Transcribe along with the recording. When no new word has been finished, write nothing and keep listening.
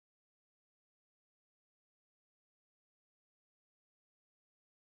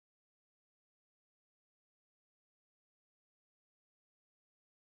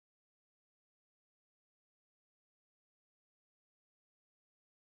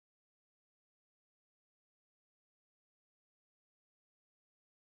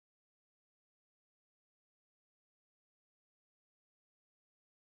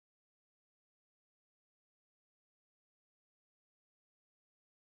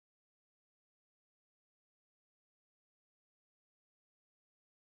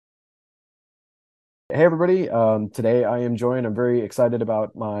Hey everybody. Today I'm very excited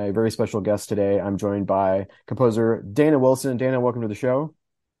about my very special guest today. I'm joined by composer Dana Wilson. Dana, welcome to the show.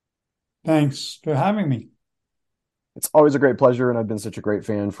 Thanks for having me. It's always a great pleasure, and I've been such a great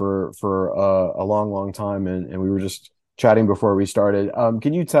fan for a long, long time. And we were just chatting before we started.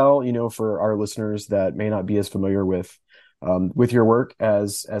 Can you tell, for our listeners that may not be as familiar with your work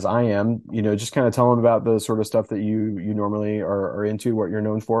as I am, just kind of tell them about the sort of stuff that you normally are into, what you're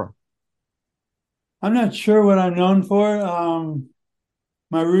known for. I'm not sure what I'm known for.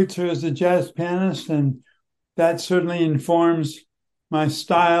 My roots are as a jazz pianist, and that certainly informs my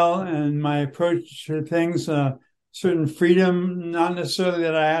style and my approach to things. Certain freedom, not necessarily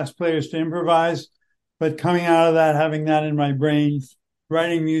that I ask players to improvise, but coming out of that, having that in my brain,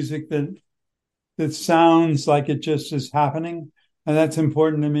 writing music that sounds like it just is happening, and that's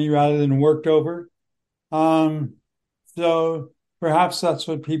important to me rather than worked over. Um, so perhaps that's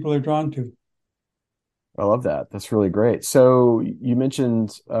what people are drawn to. I love that. That's really great. So you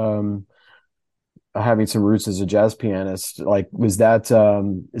mentioned having some roots as a jazz pianist. Like, was that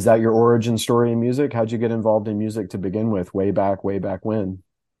is that your origin story in music? How'd you get involved in music to begin with, way back when?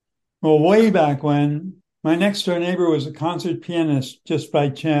 Well, way back when, my next door neighbor was a concert pianist just by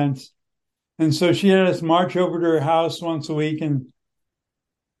chance. And so she had us march over to her house once a week and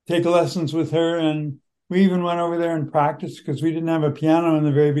take lessons with her. And we even went over there and practiced because we didn't have a piano in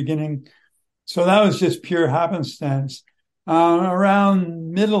the very beginning. So that was just pure happenstance.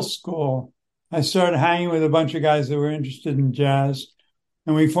 Around middle school, I started hanging with a bunch of guys that were interested in jazz.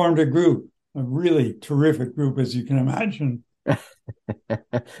 And we formed a group, a really terrific group, as you can imagine.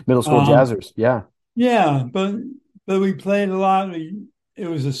 Middle school Um, jazzers. Yeah. Yeah, but we played a lot. It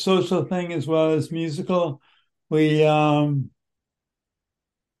was a social thing as well as musical. We hung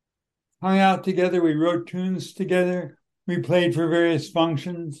out together. We wrote tunes together. We played for various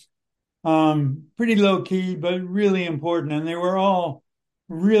functions. Pretty low key, but really important. And they were all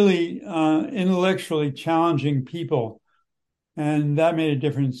really intellectually challenging people, and that made a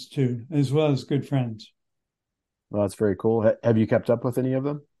difference too, as well as good friends. Well, that's very cool. Have you kept up with any of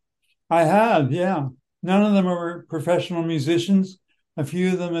them? I have, yeah. None of them are professional musicians. A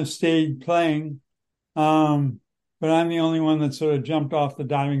few of them have stayed playing. But I'm the only one that sort of jumped off the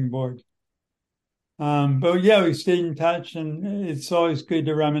diving board. But yeah, we stayed in touch, and it's always good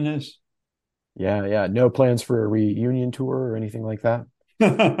to reminisce. Yeah, yeah. No plans for a reunion tour or anything like that?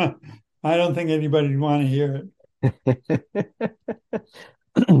 I don't think anybody'd want to hear it.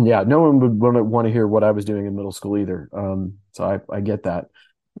 Yeah, no one would want to hear what I was doing in middle school either. So I get that.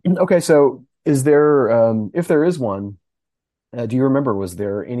 Okay, so is there, if there is one, do you remember, was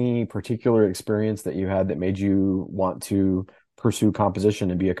there any particular experience that you had that made you want to pursue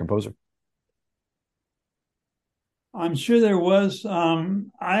composition and be a composer? I'm sure there was. I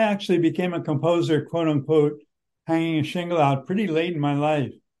actually became a composer, quote unquote, hanging a shingle out pretty late in my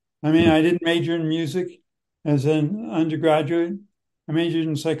life. I mean, I didn't major in music as an undergraduate. I majored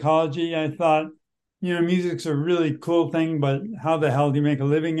in psychology. I thought, music's a really cool thing, but how the hell do you make a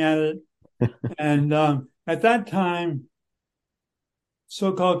living at it? And at that time,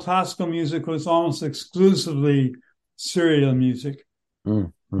 so-called classical music was almost exclusively serial music,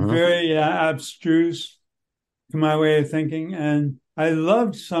 Mm-hmm. very abstruse to my way of thinking. And I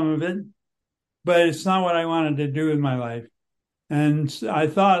loved some of it, but it's not what I wanted to do with my life. And I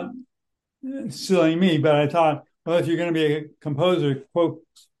thought, silly me, but I thought, well, if you're going to be a composer, quote,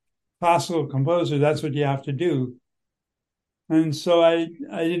 classical composer, that's what you have to do. And so I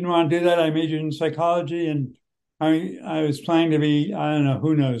didn't want to do that. I majored in psychology, and I was planning to be, I don't know,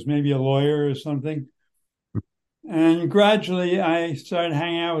 who knows, maybe a lawyer or something. And gradually I started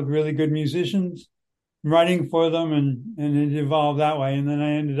hanging out with really good musicians, writing for them, and it evolved that way. And then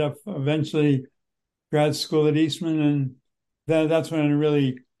I ended up eventually grad school at Eastman, and that's when it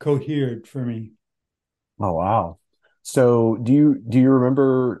really cohered for me. Oh wow. So do you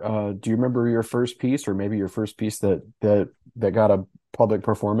remember your first piece, or maybe your first piece that got a public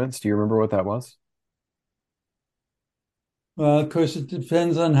performance? Do you remember what that was? Well, of course, it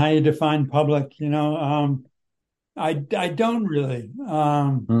depends on how you define public. I don't really.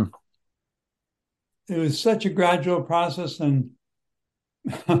 Hmm. It was such a gradual process, and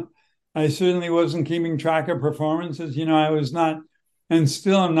I certainly wasn't keeping track of performances. I was not, and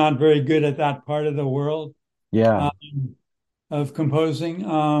still I'm not very good at that part of the world Yeah. um, of composing.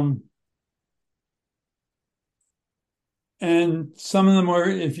 And some of them were,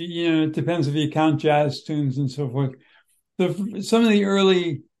 if it depends if you count jazz tunes and so forth. Some of the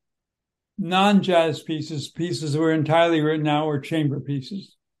early non-jazz pieces that were entirely written out were chamber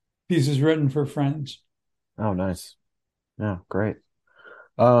pieces written for friends. Oh, nice. Yeah, great.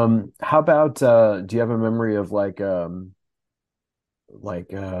 How about do you have a memory of a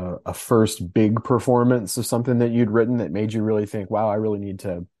first big performance of something that you'd written that made you really think, wow, I really need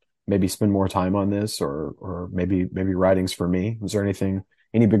to maybe spend more time on this, or maybe writing's for me? Was there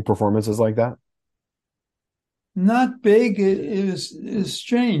any big performances like that? Not big. It was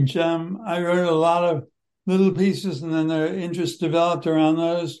strange. I wrote a lot of little pieces, and then the interest developed around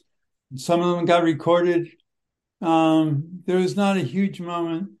those. Some of them got recorded. There was not a huge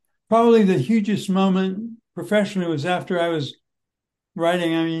moment. Probably the hugest moment professionally was after I was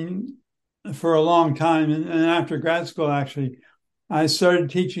writing. I mean, for a long time, and after grad school, actually, I started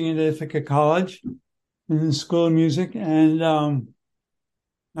teaching at Ithaca College in the School of Music, and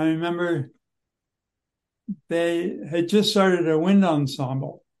I remember they had just started a wind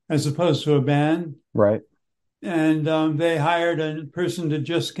ensemble as opposed to a band. Right. And they hired a person to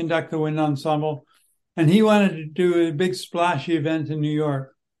just conduct the wind ensemble. And he wanted to do a big splashy event in New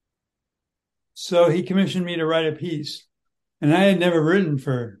York. So he commissioned me to write a piece. And I had never written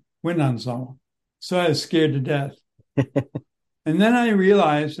for wind ensemble. So I was scared to death. And then I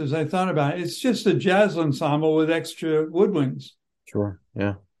realized, as I thought about it, it's just a jazz ensemble with extra woodwinds. Sure.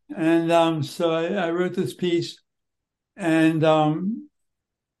 Yeah. And so I wrote this piece, and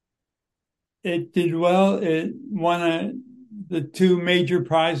it did well. It won the two major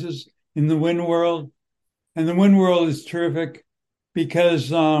prizes in the wind world. And the wind world is terrific because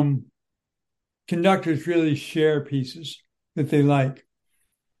conductors really share pieces that they like.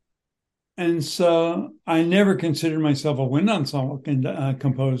 And so I never considered myself a wind ensemble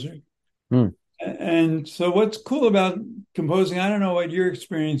composer. Mm. And so what's cool about composing, I don't know what your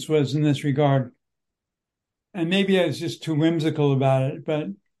experience was in this regard. And maybe I was just too whimsical about it, but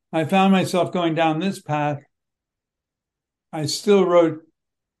I found myself going down this path. I still wrote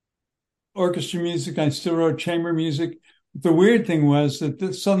orchestra music. I still wrote chamber music. The weird thing was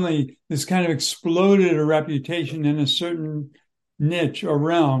that suddenly this kind of exploded a reputation in a certain niche or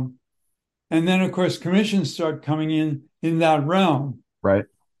realm. And then, of course, commissions start coming in that realm. Right.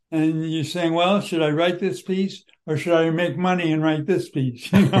 And you're saying, well, should I write this piece or should I make money and write this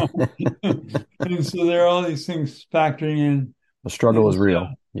piece? You know? And so there are all these things factoring in. The struggle And is real.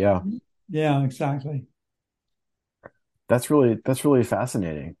 Yeah. yeah, exactly. That's really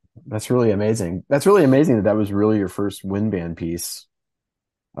fascinating. That's really amazing. That's really amazing that was really your first wind band piece.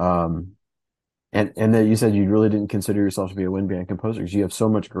 Um, and that you said you really didn't consider yourself to be a wind band composer because you have so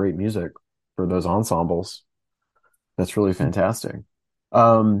much great music for those ensembles. That's really fantastic.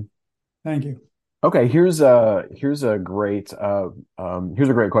 Um, Thank you. okay, here's a great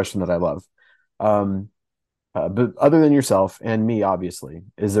question that I love. Um, but other than yourself and me, obviously,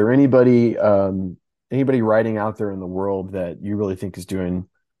 is there anybody writing out there in the world that you really think is doing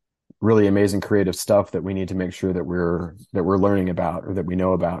really amazing creative stuff that we need to make sure that we're learning about or that we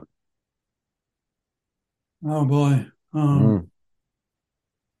know about? Oh boy. Mm,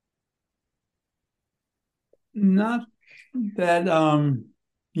 Not that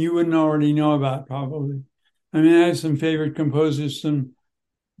you wouldn't already know about, probably. I mean, I have some favorite composers, some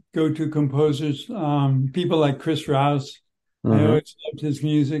go-to composers, people like Chris Rouse. I hmm always loved his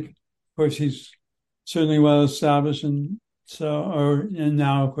music. Of course, he's certainly well established, and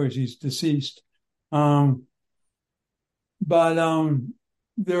now, of course, he's deceased. Um, but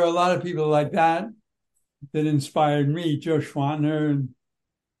there are a lot of people like that inspired me, Joe Schwantner and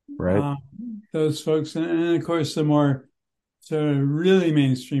right. uh, those folks, and of course, the more sort of really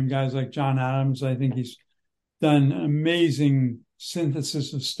mainstream guys like John Adams. I think he's done amazing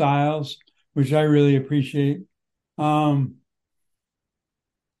synthesis of styles, which I really appreciate. Um,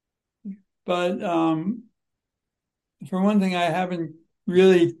 but for one thing, I haven't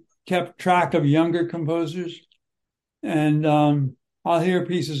really kept track of younger composers, and I'll hear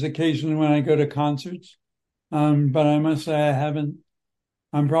pieces occasionally when I go to concerts. But I must say, I haven't.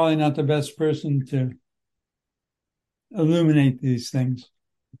 I'm probably not the best person to illuminate these things.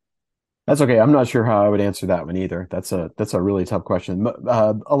 That's okay. I'm not sure how I would answer that one either. That's a really tough question.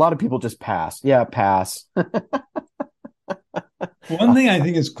 A lot of people just pass. Yeah, pass. One thing I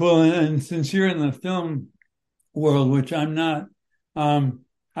think is cool, and since you're in the film world, which I'm not,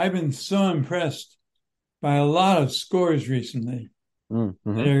 I've been so impressed by a lot of scores recently that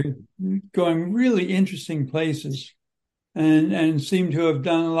Mm-hmm. are going really interesting places and seem to have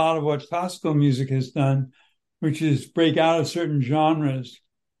done a lot of what classical music has done, which is break out of certain genres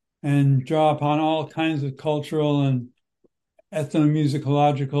and draw upon all kinds of cultural and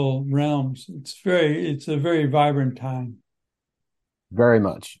ethnomusicological realms. It's a very vibrant time. Very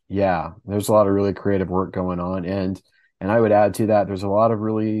much. Yeah. There's a lot of really creative work going on. And I would add to that, there's a lot of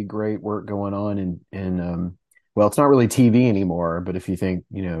really great work going on in well, it's not really TV anymore, but if you think,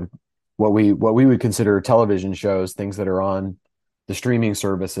 what we would consider television shows, things that are on the streaming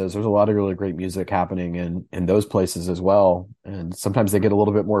services, there's a lot of really great music happening in those places as well. And sometimes they get a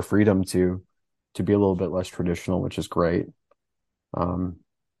little bit more freedom to be a little bit less traditional, which is great. Um,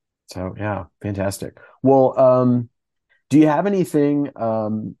 so yeah, fantastic. Well, do you have anything,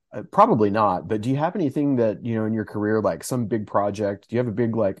 probably not, but do you have anything that, in your career, like some big project, do you have a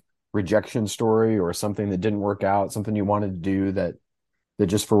big like rejection story or something that didn't work out, something you wanted to do that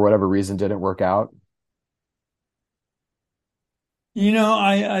just for whatever reason didn't work out?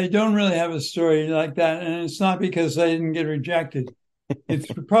 I don't really have a story like that, and it's not because I didn't get rejected.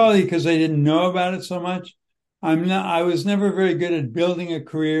 It's probably because I didn't know about it so much. I was never very good at building a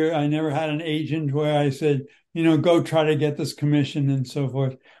career. I never had an agent where I said, go try to get this commission and so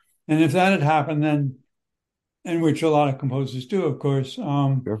forth. And if that had happened, then, and which a lot of composers do, of course,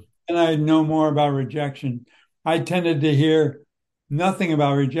 Sure. and I know more about rejection. I tended to hear nothing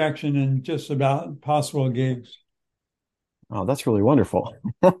about rejection and just about possible gigs. Oh, that's really wonderful.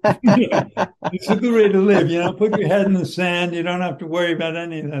 Yeah, it's a good way to live. Put your head in the sand. You don't have to worry about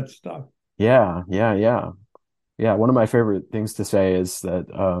any of that stuff. Yeah, yeah, yeah. Yeah, one of my favorite things to say is that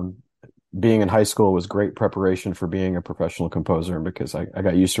being in high school was great preparation for being a professional composer because I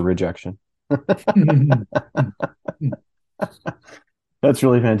got used to rejection. That's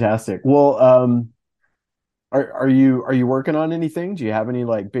really fantastic. Well, are you working on anything? Do you have any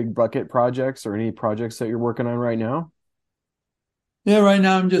like big bucket projects or any projects that you're working on right now? Yeah, right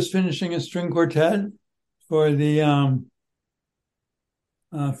now I'm just finishing a string quartet for the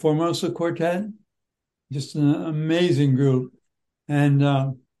Formosa Quartet. Just an amazing group,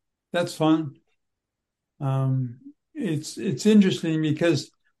 and that's fun. It's interesting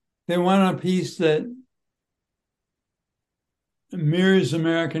because they want a piece that mirrors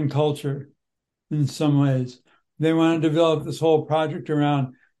American culture in some ways. They want to develop this whole project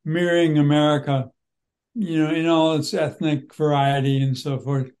around mirroring America, in all its ethnic variety and so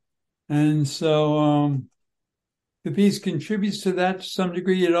forth. And so the piece contributes to that to some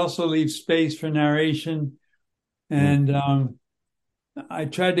degree. It also leaves space for narration. Mm. And I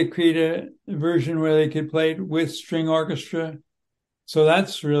tried to create a version where they could play it with string orchestra. So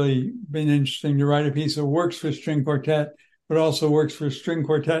that's really been interesting to write a piece that works for string quartet, but also works for string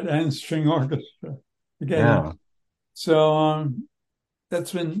quartet and string orchestra together. Yeah. So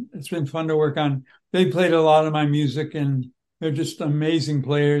it's been fun to work on. They played a lot of my music, and they're just amazing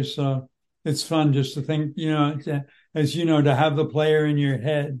players. So it's fun just to think, as you know, to have the player in your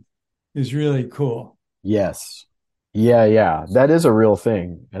head is really cool. Yes. Yeah, yeah. That is a real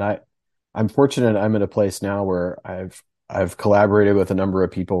thing. And I'm fortunate I'm in a place now where I've collaborated with a number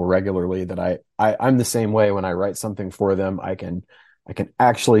of people regularly that I'm the same way when I write something for them. I can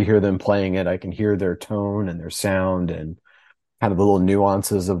actually hear them playing it. I can hear their tone and their sound and kind of the little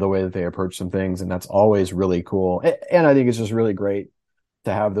nuances of the way that they approach some things. And that's always really cool. And I think it's just really great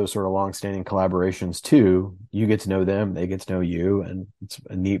to have those sort of long-standing collaborations too. You get to know them, they get to know you, and it's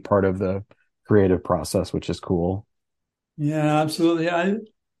a neat part of the creative process, which is cool. Yeah, absolutely.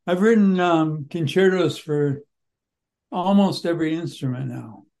 I've written concertos for almost every instrument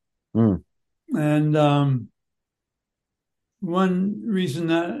now, Mm, and one reason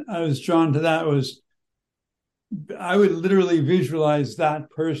that I was drawn to that was I would literally visualize that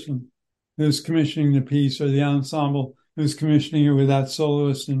person who's commissioning the piece or the ensemble who's commissioning it with that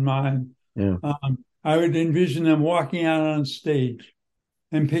soloist in mind. yeah. I would envision them walking out on stage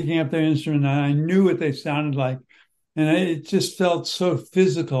and picking up their instrument, and I knew what they sounded like, and it just felt so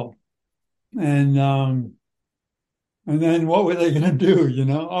physical. And then what were they going to do?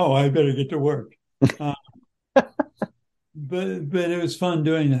 Oh, I better get to work. Uh, but it was fun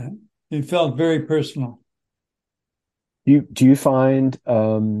doing that. It felt very personal. Do you find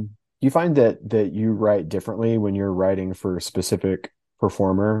that you write differently when you're writing for a specific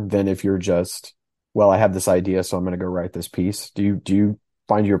performer than if you're just, well, I have this idea, so I'm going to go write this piece. Do you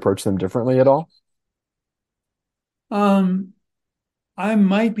find you approach them differently at all? Um, I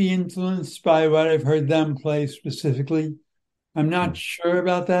might be influenced by what I've heard them play specifically. I'm not Mm, sure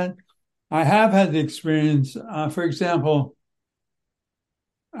about that. I have had the experience. For example,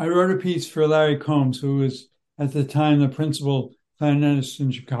 I wrote a piece for Larry Combs, who was at the time the principal clarinetist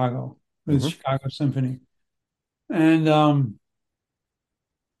in Chicago with mhm, Chicago Symphony. And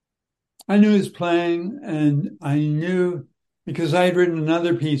I knew his playing, and I knew because I had written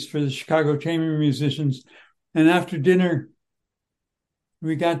another piece for the Chicago chamber musicians. And after dinner,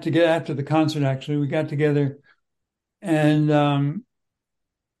 we got together after the concert, actually, we got together and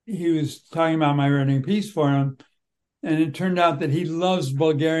he was talking about my writing a piece for him. And it turned out that he loves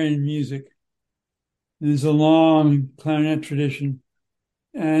Bulgarian music. There's a long clarinet tradition,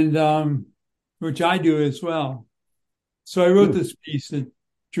 and which I do as well. So I wrote this piece that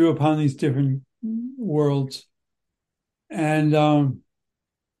drew upon these different worlds, and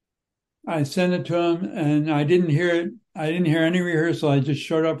I sent it to him, and I didn't hear it. I didn't hear any rehearsal. I just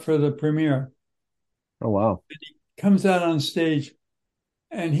showed up for the premiere. Oh, wow. And he comes out on stage,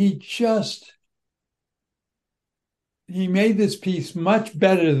 and he made this piece much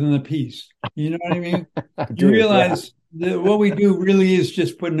better than the piece. You know what I mean? I You do, realize that what we do really is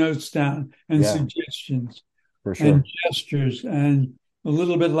just put notes down and yeah, suggestions for and sure. gestures and a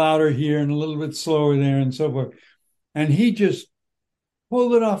little bit louder here and a little bit slower there and so forth. And he just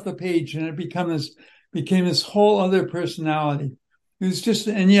pulled it off the page, and it became this whole other personality. It was just,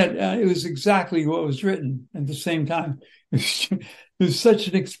 and yet it was exactly what was written at the same time. It was such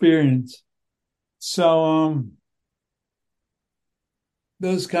an experience. So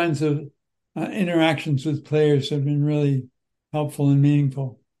those kinds of interactions with players have been really helpful and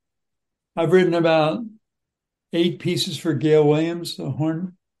meaningful. I've written about 8 pieces for Gail Williams, the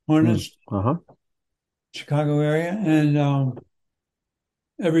hornist, Uh-huh. Chicago area, and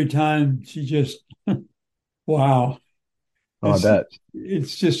every time she just, wow, Oh, I bet.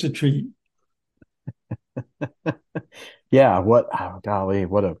 it's just a treat. Yeah, oh, golly,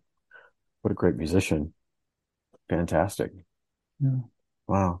 what a great musician. Fantastic. Yeah.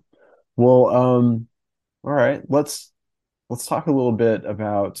 Wow. Well, all right, let's talk a little bit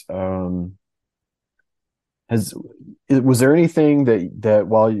about has was there anything that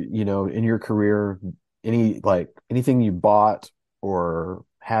while in your career, anything you bought or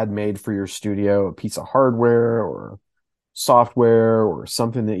had made for your studio, a piece of hardware or software or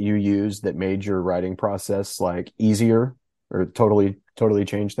something that you used that made your writing process like easier or totally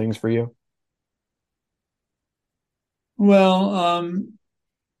changed things for you? Well,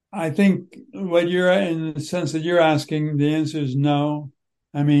 I think what you're in the sense that you're asking, the answer is no.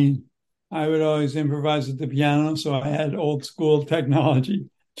 I mean, I would always improvise at the piano, so I had old school technology.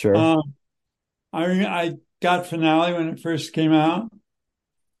 Sure. Um, I got Finale when it first came out,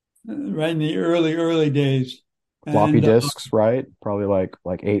 right in the early days, Floppy and disks, right? Probably like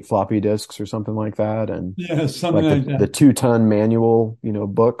 8 floppy disks or something like that, and yeah, something like like the that. 2-ton manual,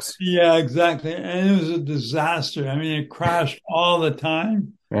 books. Yeah, exactly. And it was a disaster. I mean, it crashed all the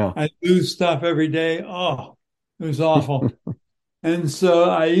time. Yeah. I lose stuff every day. Oh, it was awful. And so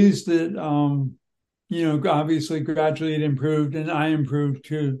I used it, obviously gradually it improved and I improved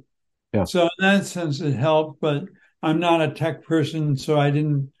too. Yeah. So in that sense, it helped, but I'm not a tech person, so I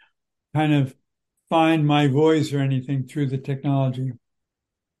didn't kind of find my voice or anything through the technology.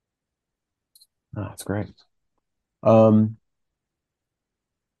 Oh, that's great. Um,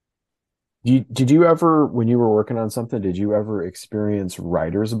 did you ever, when you were working on something, did you ever experience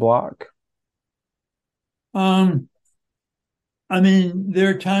writer's block? Um, I mean, there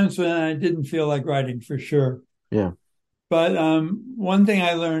are times when I didn't feel like writing for sure. Yeah, But one thing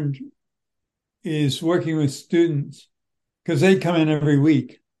I learned is working with students because they come in every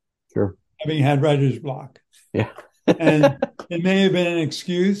week sure. having had writer's block. Yeah. And it may have been an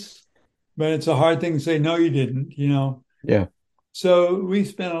excuse, but it's a hard thing to say, no, you didn't. Yeah. So we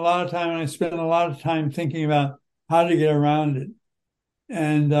spent a lot of time, and I spent a lot of time thinking about how to get around it.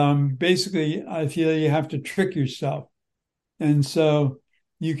 And basically, I feel you have to trick yourself. And so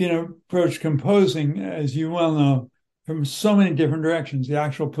you can approach composing, as you well know, from so many different directions. The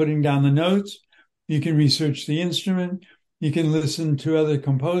actual putting down the notes, you can research the instrument, you can listen to other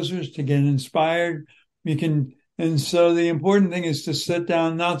composers to get inspired. And so the important thing is to sit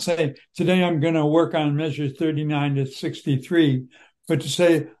down, not say, today I'm going to work on measure 39 to 63, but to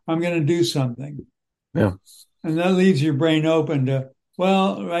say, I'm going to do something. Yeah. And that leaves your brain open to,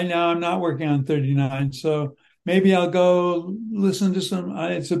 well, right now I'm not working on 39. So maybe I'll go listen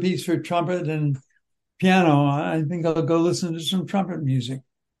to it's a piece for trumpet and piano. I think I'll go listen to some trumpet music.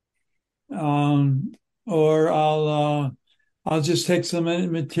 Or I'll just take some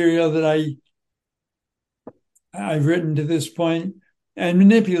material that I've written to this point and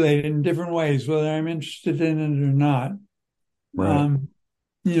manipulate it in different ways, whether I'm interested in it or not. Right.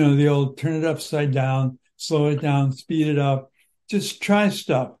 The old turn it upside down, slow it down, speed it up, just try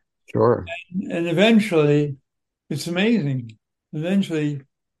stuff. Sure. And eventually, it's amazing. Eventually,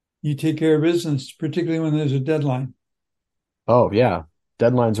 you take care of business, particularly when there's a deadline. Oh, yeah.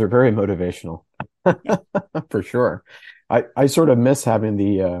 Deadlines are very motivational. For sure. I sort of miss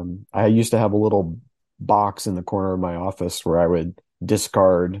having I used to have a little box in the corner of my office where I would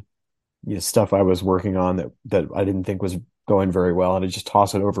discard stuff I was working on that I didn't think was going very well, and I just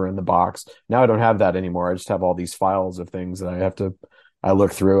toss it over in the box. Now I don't have that anymore. I just have all these files of things that I have to I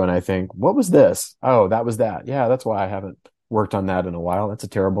look through and I think, what was this? Oh, that was that. Yeah, that's why I haven't worked on that in a while. That's a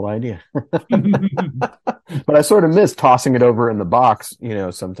terrible idea. But I sort of miss tossing it over in the box,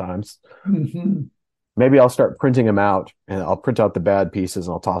 sometimes. Maybe I'll start printing them out and I'll print out the bad pieces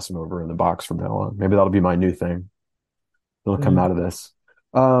and I'll toss them over in the box from now on. Maybe that'll be my new thing. It'll come out of this.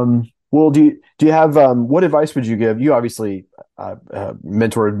 Well, do you have what advice would you give? You obviously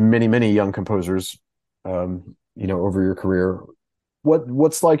mentored many young composers, over your career.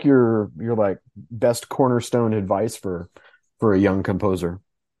 What's like your like best cornerstone advice for a young composer?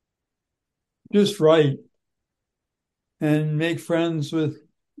 Just write and make friends with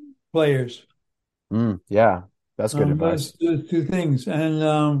players. Yeah, that's good advice. Those two things. And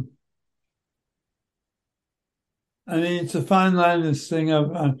I mean, it's a fine line, this thing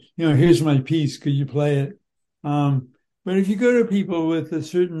of, here's my piece, could you play it? But if you go to people with a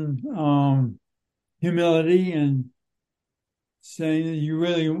certain humility and saying that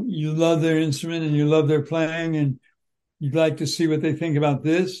you love their instrument and you love their playing and you'd like to see what they think about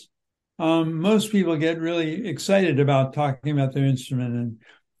this, most people get really excited about talking about their instrument and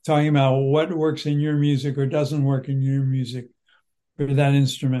talking about what works in your music or doesn't work in your music for that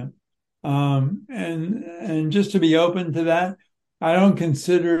instrument. And just to be open to that, I don't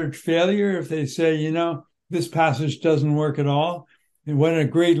consider it failure if they say, this passage doesn't work at all. And what a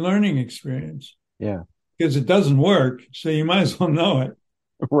great learning experience. Yeah. Because it doesn't work, so you might as well know it.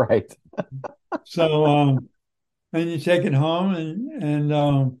 Right. So, and you take it home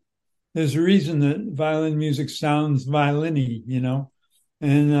and there's a reason that violin music sounds violin-y,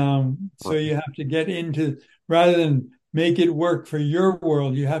 And so you have to get into, rather than make it work for your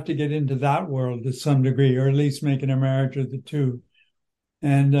world, you have to get into that world to some degree, or at least make it a marriage of the two.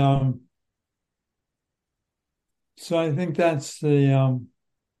 And so I think that's the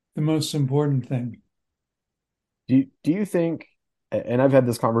most important thing. Do you think, and I've had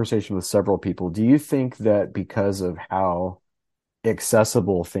this conversation with several people, do you think that because of how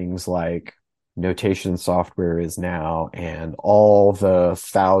accessible things like notation software is now and all the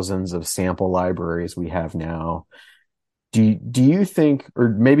thousands of sample libraries we have now, do you think, or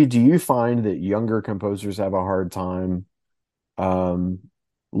maybe do you find that younger composers have a hard time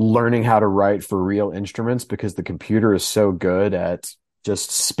learning how to write for real instruments because the computer is so good at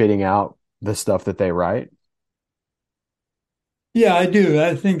just spitting out the stuff that they write? Yeah, I do.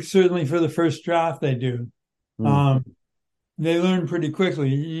 I think certainly for the first draft they do. Mm. They learn pretty quickly.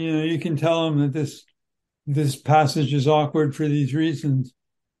 You can tell them that this passage is awkward for these reasons,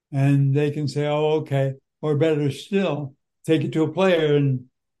 and they can say, "Oh, okay." Or better still, take it to a player and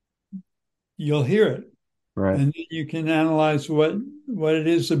you'll hear it. Right. And then you can analyze what it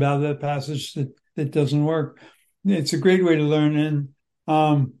is about that passage that doesn't work. It's a great way to learn. And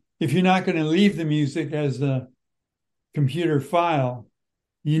if you're not going to leave the music as a computer file,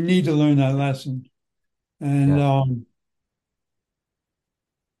 you need to learn that lesson. And Yeah.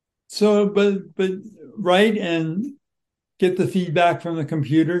 but write and get the feedback from the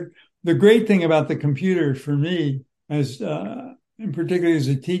computer. The great thing about the computer for me, as and particularly as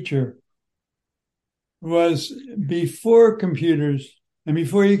a teacher, was before computers and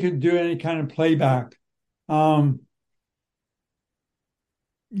before you could do any kind of playback,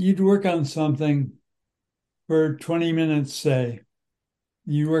 you'd work on something for 20 minutes, say.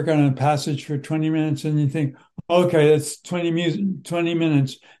 You work on a passage for 20 minutes and you think, okay, that's 20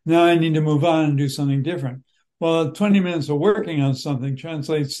 minutes. Now I need to move on and do something different. Well, 20 minutes of working on something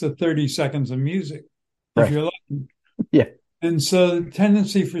translates to 30 seconds of music, if Right. you're lucky. Yeah. And so the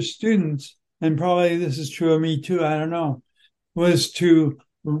tendency for students, and probably this is true of me too, I don't know, was to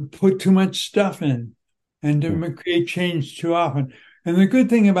put too much stuff in and to create change too often. And the good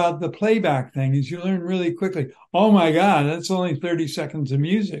thing about the playback thing is you learn really quickly. Oh my God, that's only 30 seconds of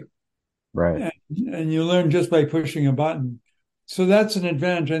music. Right. And you learn just by pushing a button. So that's an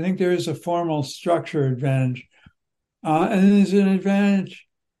advantage. I think there is a formal structure advantage. And there's an advantage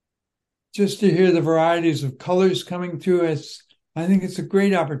just to hear the varieties of colors coming through. I think it's a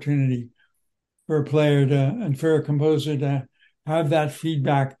great opportunity for a player and for a composer to have that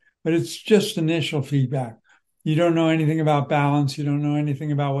feedback, but it's just initial feedback. You don't know anything about balance. You don't know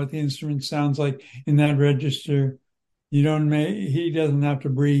anything about what the instrument sounds like in that register. He doesn't have to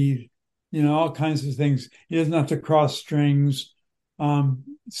breathe, all kinds of things. He doesn't have to cross strings.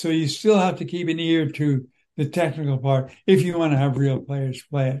 So you still have to keep an ear to the technical part if you want to have real players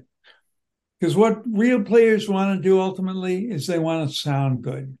play it. Because what real players want to do ultimately is they want to sound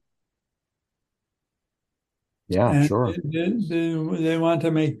good. Yeah, And sure. they want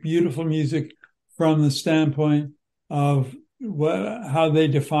to make beautiful music from the standpoint of how they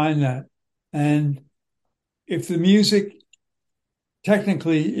define that. And if the music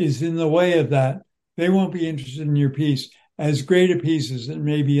technically is in the way of that, they won't be interested in your piece, as great a piece as it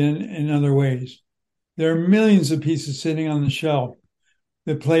may be in other ways. There are millions of pieces sitting on the shelf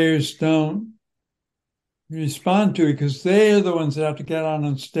that players don't respond to it because they are the ones that have to get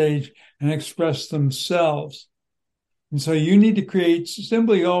on stage and express themselves. And so you need to create,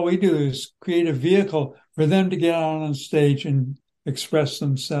 simply all we do is create a vehicle for them to get on stage and express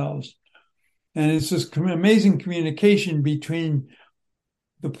themselves. And it's this amazing communication between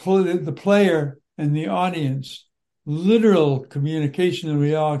the player and the audience, literal communication that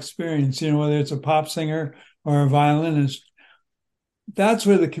we all experience, whether it's a pop singer or a violinist. That's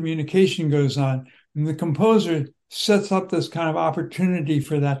where the communication goes on. And the composer sets up this kind of opportunity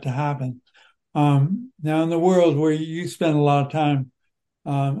for that to happen. Now, in the world where you spend a lot of time,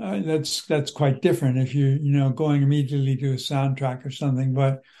 that's quite different if you're going immediately to a soundtrack or something.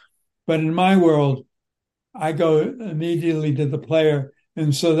 But in my world, I go immediately to the player.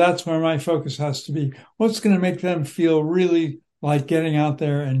 And so that's where my focus has to be. What's going to make them feel really like getting out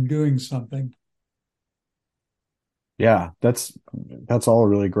there and doing something? Yeah, that's all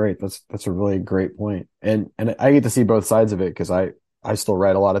really great. That's a really great point. And I get to see both sides of it because I still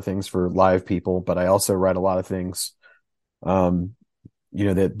write a lot of things for live people, but I also write a lot of things that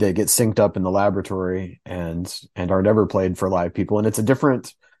get synced up in the laboratory and are never played for live people. And it's a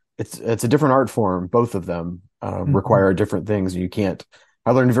different art form. Both of them require different things.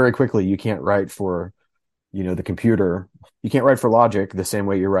 I learned very quickly you can't write for the computer. You can't write for Logic the same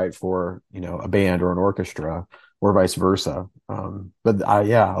way you write for a band or an orchestra, or vice versa. But I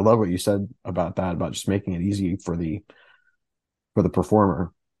love what you said about that, about just making it easy for the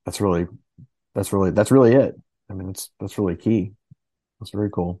performer. That's really it. I mean, that's really key. That's very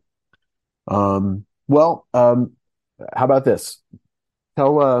cool. How about this?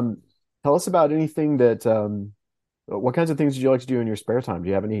 Tell us about anything that what kinds of things do you like to do in your spare time? Do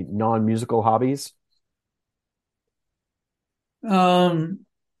you have any non-musical hobbies? I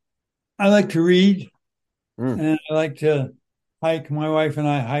like to read. Mm. And I like to hike. My wife and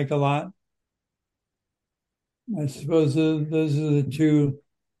I hike a lot. I suppose those are the two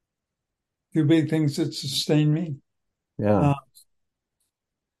big things that sustain me. Yeah.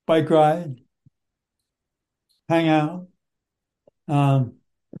 Bike ride, hang out. I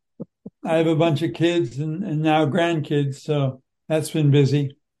have a bunch of kids and now grandkids, so that's been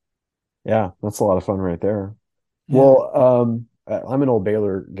busy. Yeah, that's a lot of fun right there. Yeah. Well, I'm an old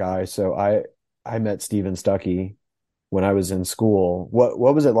Baylor guy, so I met Stephen Stuckey when I was in school. What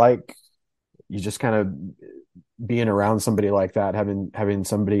was it like? You just kind of being around somebody like that, having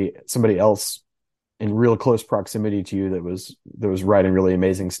somebody else in real close proximity to you that was writing really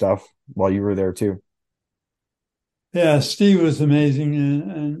amazing stuff while you were there too. Yeah, Steve was amazing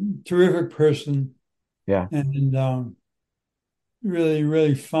and terrific person Yeah. and really,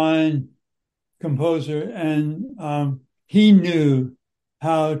 really fine composer. And he knew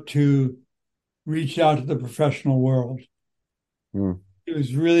how to reach out to the professional world. Mm. He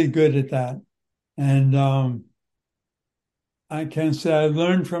was really good at that. And I can't say I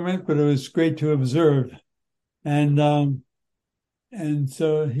learned from it, but it was great to observe. And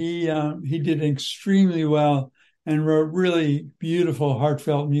so he did extremely well and wrote really beautiful,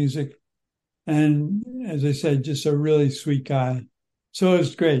 heartfelt music. And as I said, just a really sweet guy. So it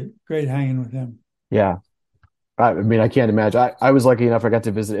was great hanging with him. Yeah. I mean, I can't imagine. I was lucky enough. I got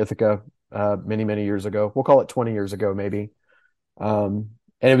to visit Ithaca many, many years ago. We'll call it 20 years ago, maybe. And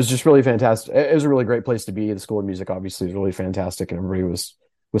it was just really fantastic. It was a really great place to be. The School of Music obviously was really fantastic, and everybody was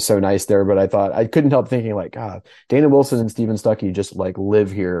so nice there. But I thought I couldn't help thinking, like, God, Dana Wilson and Stephen Stuckey just like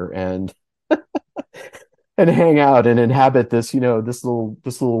live here and hang out and inhabit this, this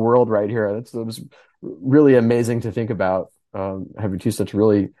little world right here. It was really amazing to think about, having two such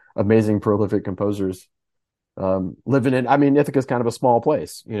really amazing, prolific composers living in. I mean, Ithaca's kind of a small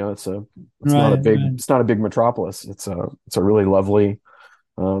place. It's not a big, Right. it's not a big metropolis. It's a really lovely,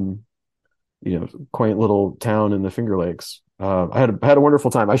 quaint little town in the Finger Lakes. I had a wonderful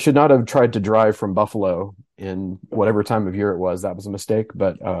time. I should not have tried to drive from Buffalo in whatever time of year it was. That was a mistake,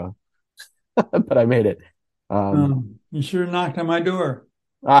 but but I made it. You sure knocked on my door.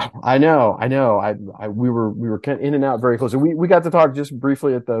 I know. We were kind of in and out very close. We got to talk just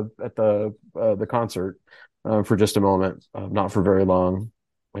briefly at the concert for just a moment, not for very long,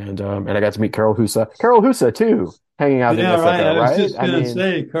 and I got to meet Carol Husa too, hanging out in Yeah, right. Ithaca, I was right? just going to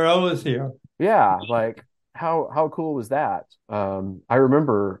say, Carl was here. Yeah, like how cool was that? I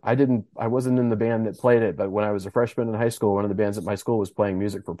remember I wasn't in the band that played it, but when I was a freshman in high school, one of the bands at my school was playing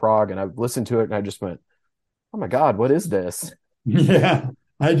music for Prague, and I listened to it and I just went, "Oh my God, what is this?" Yeah.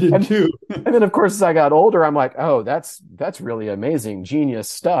 I did And too. and then of course as I got older, I'm like, oh, that's really amazing, genius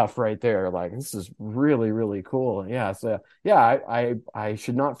stuff right there. Like this is really, really cool. Yeah. So yeah, I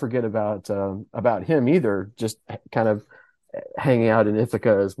should not forget about him either. Just kind of hanging out in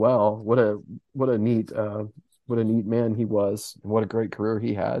Ithaca as well. What a neat what a neat man he was, and what a great career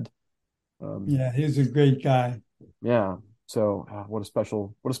he had. Yeah, he's a great guy. Yeah. So what a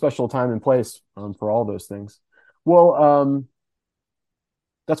special time and place for all those things. Well,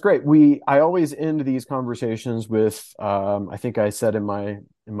 that's great. I always end these conversations with I think I said in my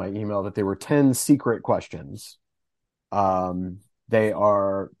email that they were 10 secret questions. Um, they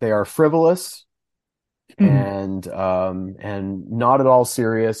are frivolous and not at all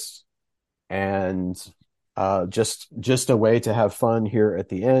serious, and just a way to have fun here at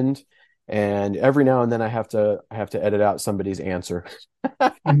the end. And every now and then I have to edit out somebody's answer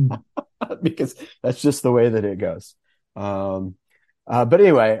because that's just the way that it goes. Um, but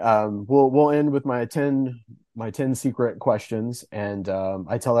anyway, we'll end with my ten secret questions, and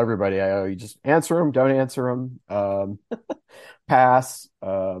I tell everybody, you just answer them, don't answer them, pass,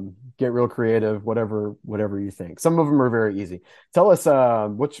 get real creative, whatever you think. Some of them are very easy. Tell us,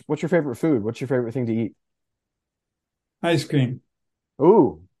 what's your favorite food? What's your favorite thing to eat? Ice cream.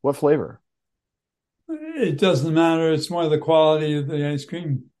 Ooh, what flavor? It doesn't matter. It's more the quality of the ice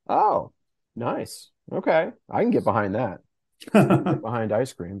cream. Oh, nice. Okay, I can get behind that. I can get behind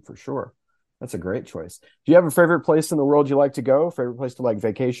ice cream for sure. That's a great choice. Do you have a favorite place in the world you like to go? Favorite place to like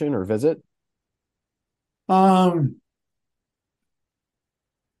vacation or visit? Um,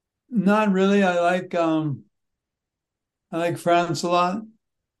 Not really. I like France a lot.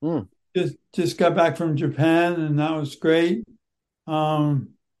 Mm, Just got back from Japan and that was great.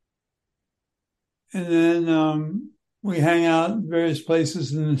 Um, and then we hang out in various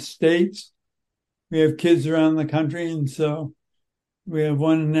places in the States. We have kids around the country, and so we have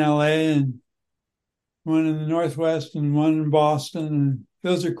one in LA and one in the Northwest and one in Boston. And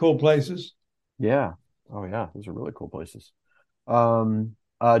those are cool places. yeah. Oh yeah, those are really cool places.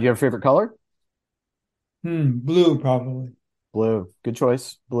 Do you have a favorite color? Blue, probably. Blue. Good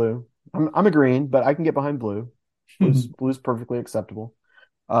choice. Blue. I'm a green, but I can get behind blue. Blue's perfectly acceptable.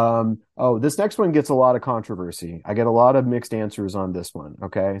 Oh, this next one gets a lot of controversy. I get a lot of mixed answers on this one.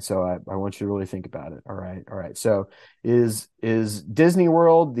 Okay. So I want you to really think about it. All right. All right. So is Disney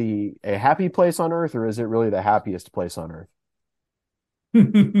World a happy place on earth, or is it really the happiest place on earth?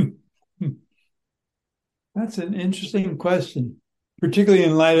 That's an interesting question, particularly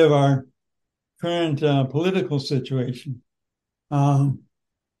in light of our current political situation. Um,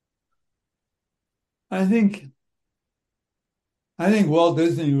 I think I think Walt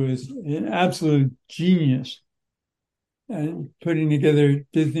Disney was an absolute genius at putting together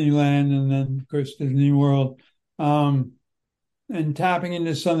Disneyland and then, of course, Disney World, um, and tapping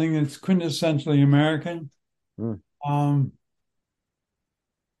into something that's quintessentially American. Mm, Um,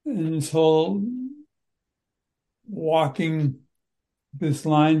 and this whole walking this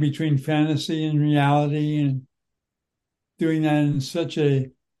line between fantasy and reality and doing that in such a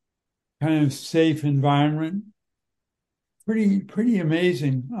kind of safe environment. Pretty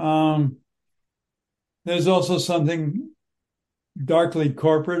amazing. There's also something darkly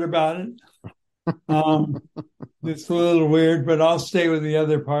corporate about it. Um, it's a little weird, but I'll stay with the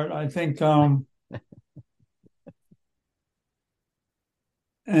other part. I think,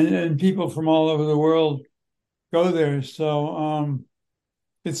 and people from all over the world go there. So,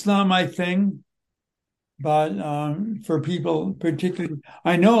 it's not my thing, but, for people, particularly,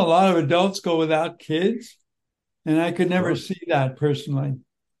 I know a lot of adults go without kids, and I could never sure. see that personally.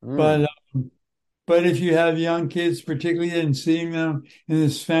 Mm, But, but if you have young kids, particularly, and seeing them in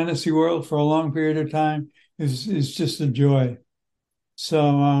this fantasy world for a long period of time is just a joy. So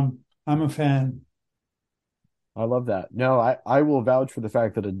I'm a fan. I love that. No, I will vouch for the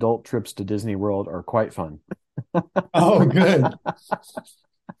fact that adult trips to Disney World are quite fun. Oh, good.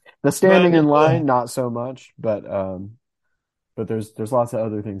 The But standing in line, not so much, but there's lots of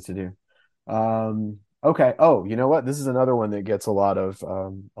other things to do. Okay. Oh, you know what? This is another one that gets a lot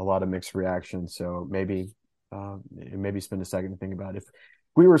of mixed reactions. So maybe spend a second to think about it. If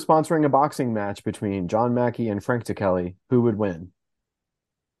we were sponsoring a boxing match between John Mackey and Frank Kelly, who would win?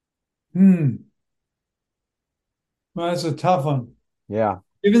 hmm, well, that's a tough one. Yeah,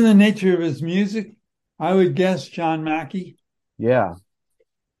 Given the nature of his music, I would guess John Mackey. yeah.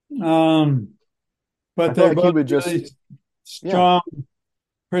 Um, I but feel they're like he both would just, really yeah. strong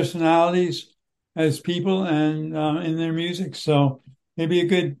personalities as people and in their music. So maybe a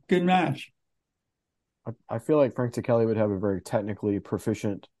good match. I feel like Frank Kelly would have a very technically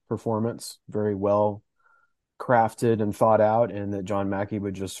proficient performance, very well crafted and thought out, and that John Mackey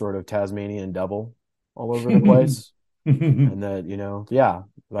would just sort of Tasmanian devil all over the place. And that, yeah,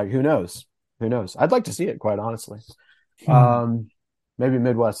 like who knows? Who knows? I'd like to see it, quite honestly. Maybe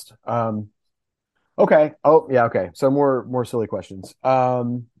Midwest. Okay. Oh, yeah, okay. So more silly questions.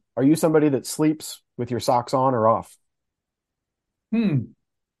 Are you somebody that sleeps with your socks on or off?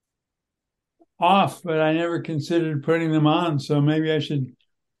 Off, but I never considered putting them on. So maybe I should.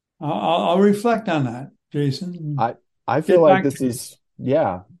 I'll reflect on that, Jason. I feel like this is,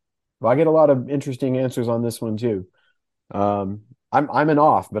 yeah. Well, I get a lot of interesting answers on this one too. I'm an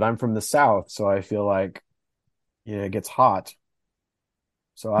off, but I'm from the South, so I feel like it gets hot.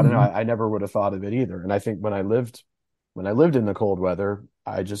 So I don't know. I never would have thought of it either. And I think when I lived in the cold weather,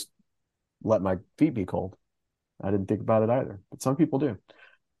 I just let my feet be cold. I didn't think about it either, but some people do.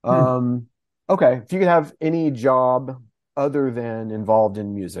 Okay, if you could have any job other than involved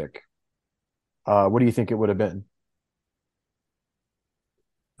in music, what do you think it would have been?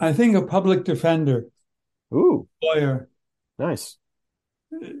 I think a public defender. Ooh, lawyer. Nice.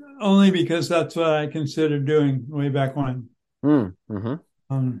 Only because that's what I considered doing way back when. Mm-hmm.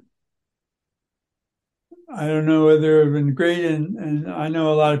 I don't know whether it would have been great, and I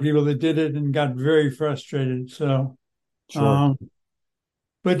know a lot of people that did it and got very frustrated. So, Sure.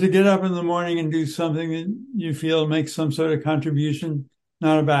 But to get up in the morning and do something that you feel makes some sort of contribution,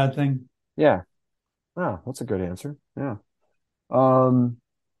 not a bad thing. Yeah. Oh, that's a good answer. Yeah.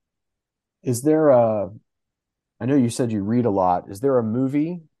 Is there I know you said you read a lot. Is there a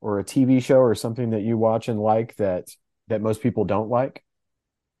movie or a TV show or something that you watch and like that most people don't like?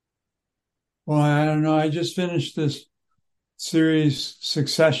 Well, I don't know. I just finished this series,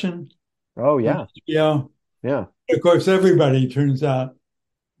 Succession. Oh, yeah. Yeah. Yeah. Of course, everybody turns out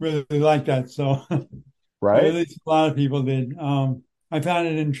really liked that. So, Right? at least a lot of people did. I found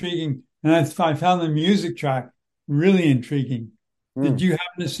it intriguing, and I found the music track really intriguing. Did you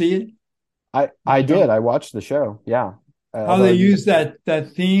happen to see it? I did. I watched the show. Yeah. How they use that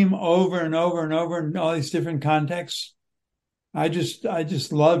theme over and over and over in all these different contexts. I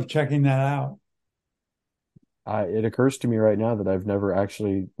just love checking that out. It occurs to me right now that I've never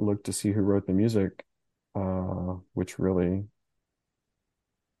actually looked to see who wrote the music, which really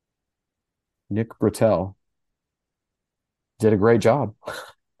Nick Britell did a great job.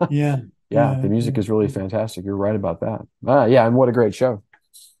 Yeah. Yeah, the music is really fantastic. You're right about that. Yeah, and what a great show.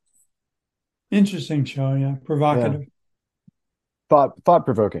 Interesting show, yeah. Provocative. Yeah.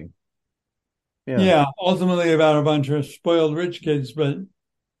 Thought-provoking. Yeah, ultimately about a bunch of spoiled rich kids, but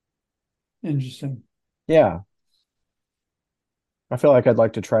interesting. Yeah. I feel like I'd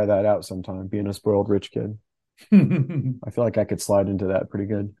like to try that out sometime, being a spoiled rich kid. I feel like I could slide into that pretty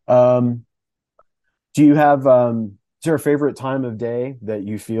good. Do you have is there a favorite time of day that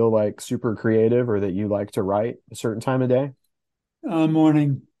you feel like super creative or that you like to write a certain time of day?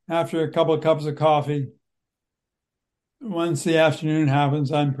 Morning, after a couple of cups of coffee. Once the afternoon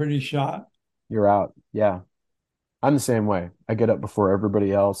happens, I'm pretty shot. You're out. Yeah. I'm the same way. I get up before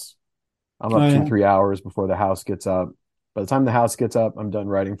everybody else. I'm up 2-3 hours before the house gets up. By the time the house gets up, I'm done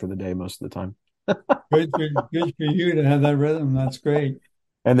writing for the day most of the time. Good for you to have that rhythm. That's great.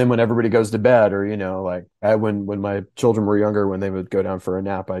 And then when everybody goes to bed, or like when my children were younger, when they would go down for a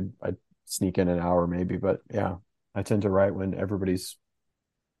nap, I'd sneak in an hour maybe. But yeah, I tend to write when everybody's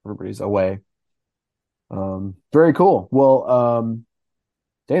away. Very cool. Well,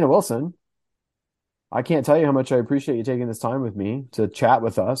 Dana Wilson, I can't tell you how much I appreciate you taking this time with me to chat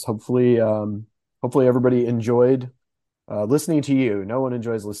with us. Hopefully everybody enjoyed listening to you. No one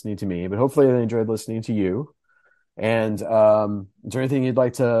enjoys listening to me, but hopefully they enjoyed listening to you. And is there anything you'd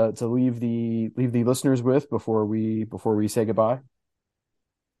like to leave the listeners with before we say goodbye?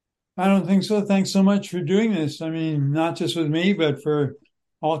 I don't think so. Thanks so much for doing this. I mean, not just with me, but for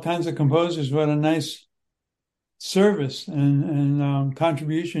all kinds of composers. What a nice service and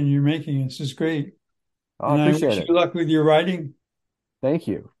contribution you're making. This is great. I appreciate it. I wish you luck with your writing. Thank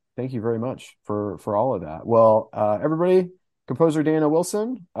you. Thank you very much for all of that. Well, everybody, composer Dana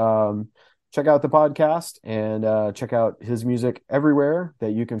Wilson, check out the podcast and check out his music everywhere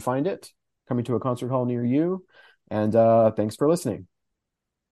that you can find it, coming to a concert hall near you. And thanks for listening.